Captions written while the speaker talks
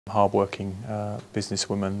Hard-working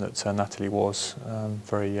businesswoman that Natalie was,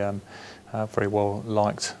 very well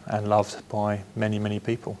liked and loved by many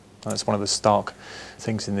people. And that's one of the stark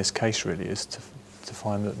things in this case, really, is to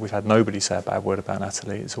find that we've had nobody say a bad word about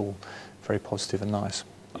Natalie. It's all very positive and nice.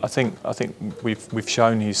 I think we've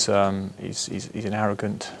shown he's an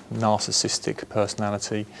arrogant, narcissistic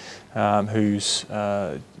personality who's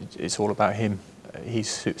it's all about him. He's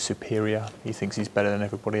superior. He thinks he's better than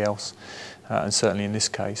everybody else, and certainly in this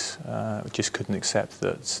case, just couldn't accept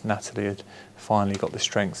that Natalie had finally got the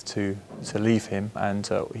strength to leave him, and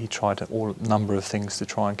he tried a number of things to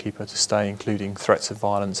try and keep her to stay, including threats of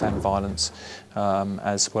violence and violence,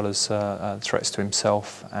 as well as threats to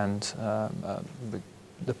himself and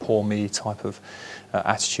the poor me type of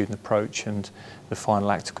attitude and approach, and the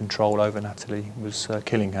final act of control over Natalie was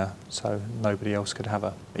killing her, so nobody else could have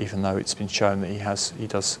her. Even though it's been shown that he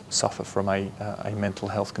does suffer from a mental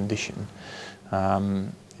health condition,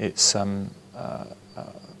 it's 1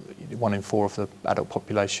 in 4 of the adult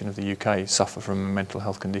population of the UK suffer from a mental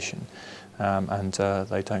health condition, and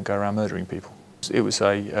they don't go around murdering people. It was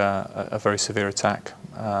a very severe attack,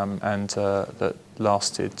 and that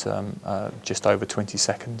lasted just over 20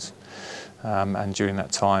 seconds. And during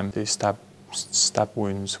that time, the stab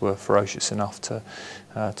wounds were ferocious enough to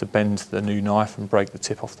bend the new knife and break the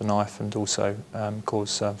tip off the knife, and also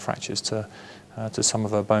cause fractures to some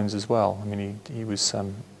of her bones as well. I mean, he was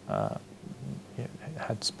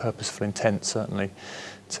had purposeful intent, certainly,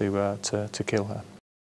 to kill her.